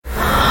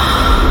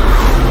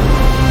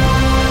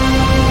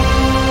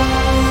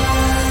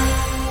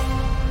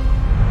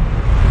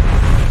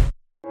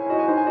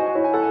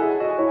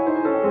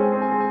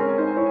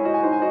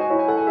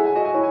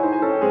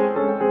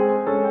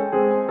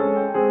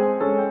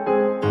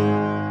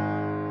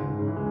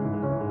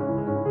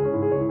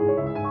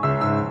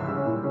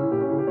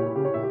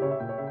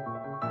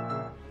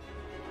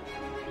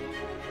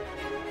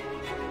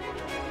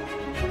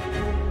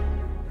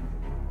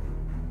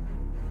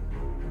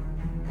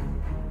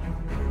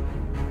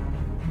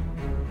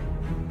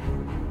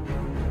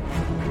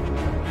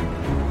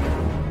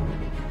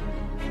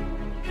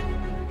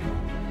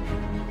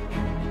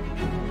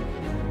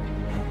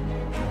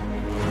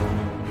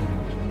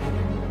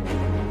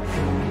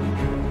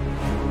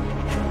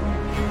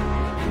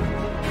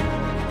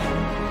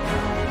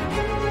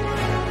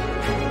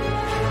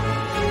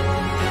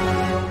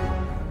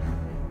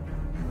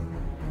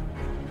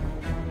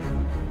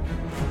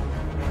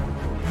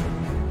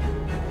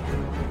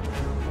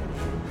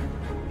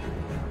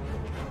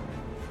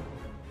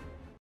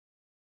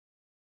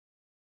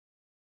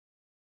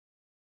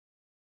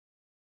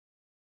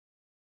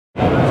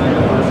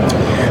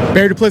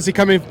Barry Duplessis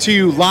coming to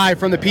you live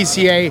from the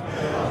PCA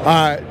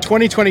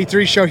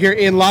 2023 show here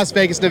in Las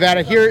Vegas,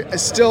 Nevada. Here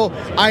still,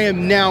 I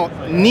am now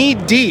knee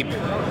deep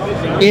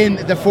in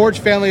the Forge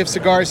family of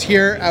cigars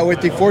here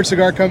with the Forge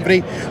Cigar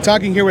Company.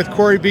 Talking here with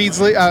Corey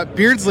Beardsley,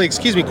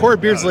 Corey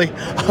Beardsley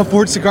of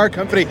Forge Cigar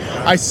Company.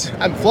 I'm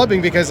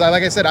flubbing because,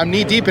 like I said, I'm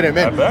knee deep in it,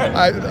 man.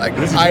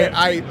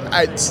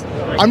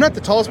 I'm not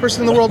the tallest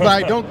person in the world, but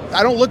I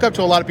don't look up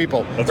to a lot of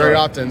people very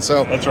often.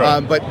 So that's right.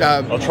 But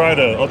I'll try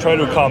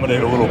to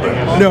accommodate a little bit.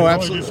 No,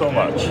 absolutely. So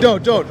much.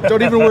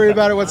 Don't even worry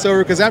about it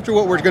whatsoever. Because after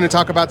what we're going to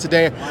talk about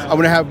today, I'm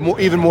going to have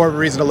even more of a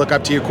reason to look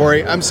up to you,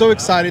 Corey. I'm so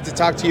excited to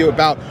talk to you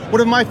about one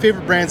of my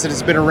favorite brands that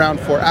has been around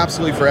for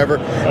absolutely forever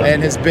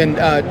and has been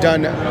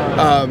done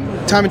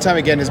time and time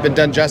again, has been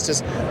done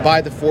justice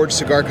by the Forge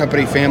Cigar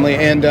Company family.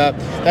 And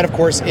that, of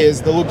course,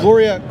 is the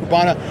Gloria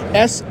Cubana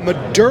S.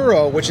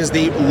 Maduro, which is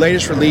the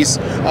latest release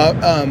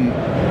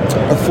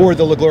for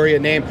the La Gloria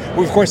name.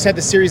 We, of course, had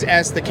the Series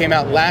S that came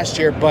out last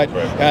year, but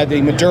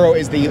the Maduro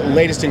is the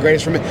latest and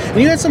greatest from it. And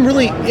you had some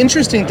really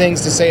interesting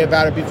things to say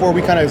about it before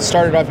we kind of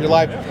started off your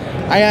live.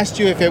 I asked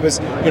you if it was,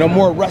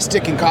 more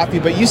rustic and coffee,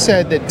 but you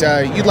said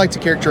that you'd like to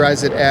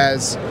characterize it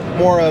as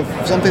more of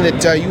something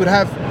that you would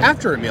have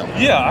after a meal.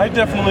 Yeah, I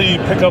definitely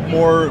pick up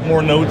more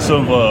notes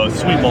of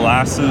sweet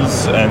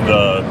molasses and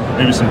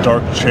maybe some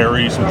dark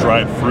cherry, some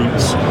dried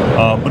fruits.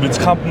 But it's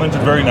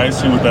complemented very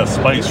nicely with that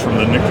spice from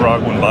the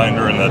Nicaraguan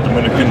binder and that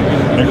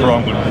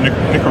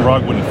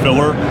Nicaraguan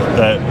filler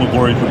that La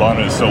Gloria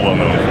Cubana is so well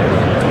known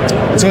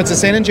for. So it's a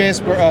San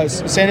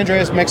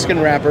Andreas Mexican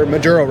wrapper,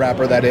 Maduro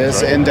wrapper, that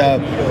is, and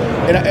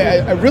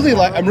I'm really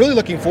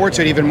looking forward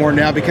to it even more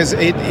now because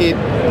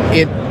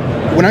it.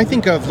 When I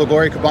think of La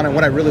Gloria Cubana,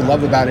 what I really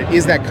love about it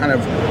is that kind of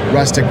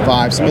rustic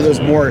vibe, some of those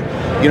more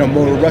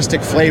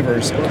rustic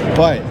flavors.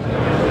 But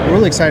I'm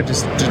really excited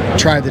to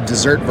try the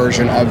dessert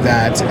version of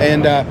that.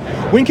 And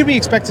when can we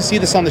expect to see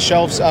this on the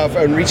shelves of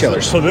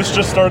retailers? So this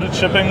just started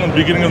shipping at the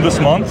beginning of this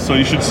month, so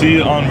you should see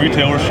it on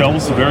retailer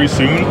shelves very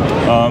soon,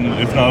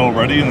 if not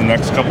already in the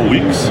next couple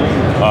weeks.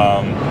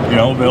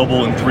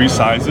 Available in 3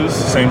 sizes,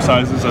 same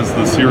sizes as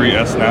the Series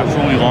S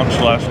Natural we launched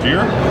last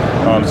year.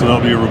 So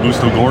that'll be a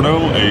Robusto Gordo,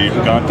 a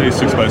Gigante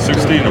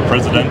 6x60, and a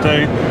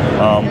Presidente,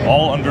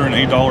 all under an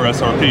 $8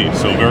 SRP.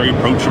 So very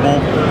approachable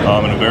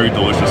and a very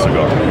delicious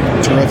cigar.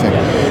 Terrific.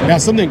 Now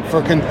something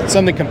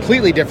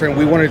completely different.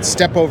 We wanted to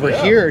step over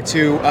here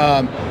to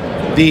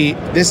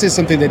this is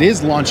something that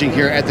is launching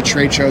here at the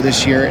trade show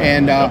this year,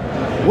 and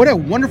what a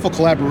wonderful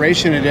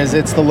collaboration it is.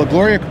 It's the La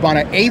Gloria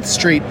Cubana 8th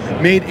Street,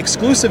 made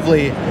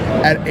exclusively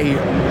at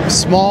a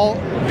small,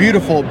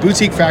 beautiful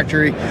boutique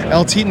factory,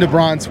 El Titan de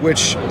Bronze,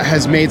 which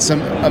has made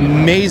some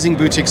amazing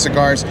boutique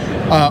cigars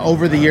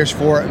over the years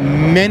for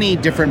many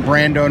different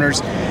brand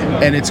owners.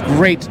 And it's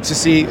great to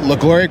see La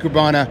Gloria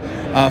Cubana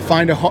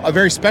find a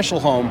very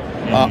special home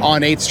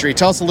on 8th Street.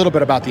 Tell us a little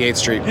bit about the 8th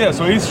Street. Yeah,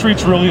 so 8th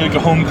Street's really like a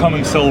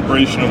homecoming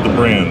celebration of the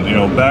brand.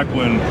 Back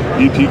when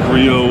E.P.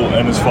 Grillo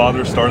and his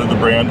father started the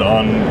brand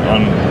on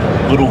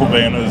Little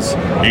Havana's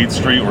 8th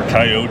Street or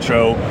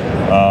Cayocho,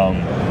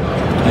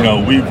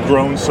 we've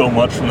grown so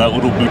much from that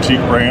little boutique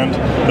brand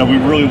that we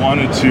really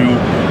wanted to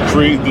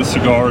create this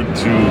cigar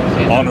to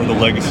honor the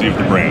legacy of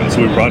the brand.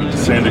 So we brought it to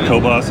Sandy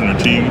Cobas and her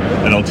team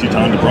at El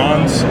Titan de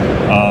Bronze,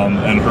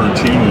 and her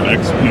team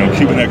of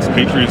Cuban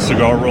expatriate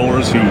cigar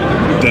rollers who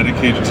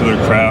dedicated to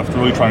their craft,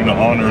 really trying to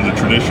honor the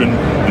tradition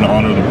and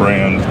honor the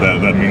brand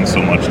that means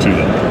so much to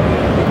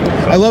them.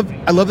 I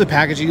love the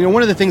packaging.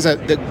 One of the things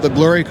that the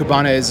Gloria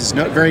Cubana is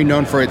very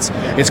known for its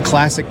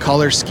classic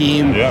color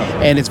scheme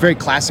and its very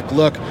classic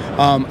look.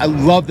 I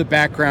love the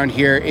background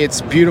here.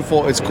 It's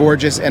beautiful. It's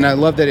gorgeous, and I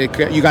love that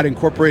you got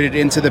incorporated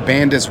into the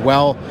band as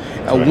well.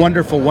 A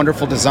wonderful,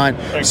 wonderful design.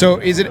 So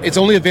it's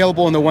only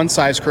available in the one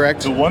size,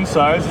 correct? The one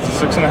size,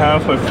 it's a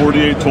 6.5 by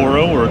 48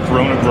 Toro or a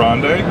Corona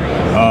Grande,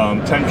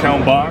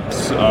 10-count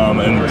box,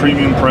 and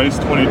premium price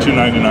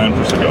 $22.99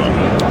 per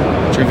cigar.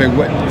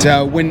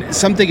 Terrific. When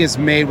something is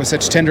made with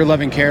such tender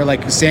loving care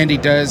like Sandy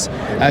does,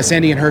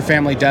 Sandy and her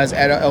family does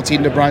at El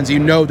Titan de Bronze, you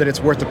know that it's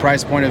worth the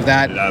price point of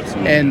that.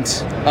 Absolutely.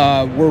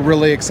 And we're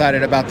really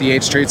excited about the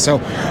 8th Street. So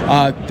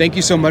thank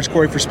you so much,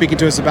 Corey, for speaking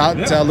to us about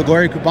La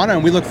Gloria Cubana,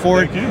 and we look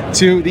forward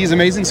to these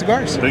amazing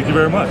cigars. Thank you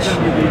very much.